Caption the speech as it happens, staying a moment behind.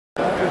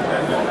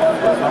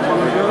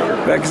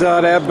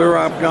Bekzod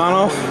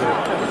Abdurakhmonov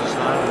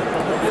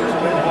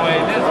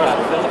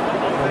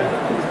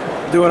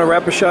doing a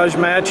repechage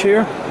match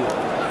here,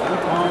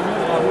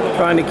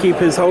 trying to keep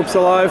his hopes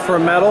alive for a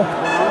medal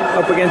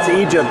up against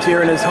Egypt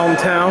here in his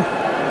hometown.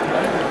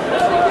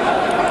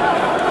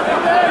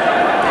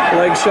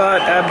 Leg shot,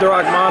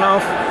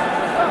 Abdurakhmonov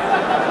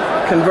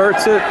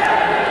converts it.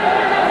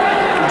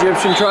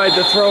 Egyptian tried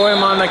to throw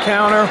him on the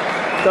counter,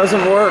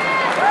 doesn't work.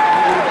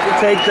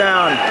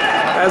 Takedown,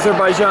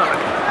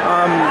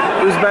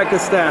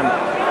 Uzbekistan.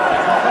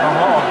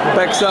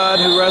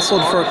 Bekzod, who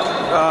wrestled for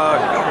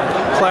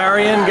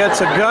Clarion,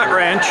 gets a gut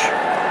wrench.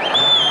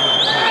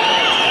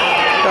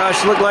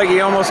 Gosh, looked like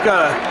he almost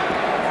got a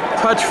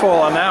touch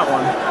fall on that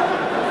one.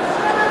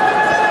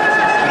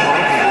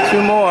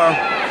 Two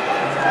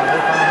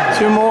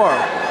more.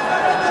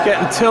 He's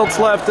getting tilts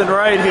left and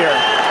right here.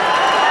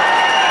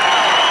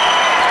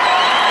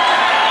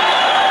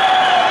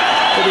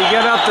 Did he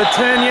get up to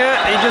 10 yet?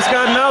 He just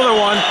got another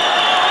one.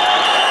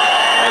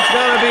 That's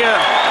got to be a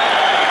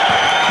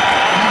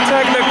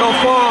technical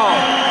fall.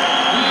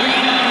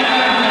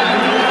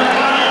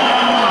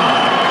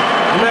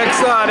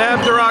 Bekzod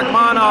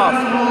Abdurakhmonov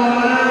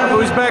of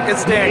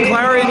Uzbekistan,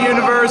 Clarion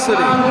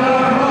University.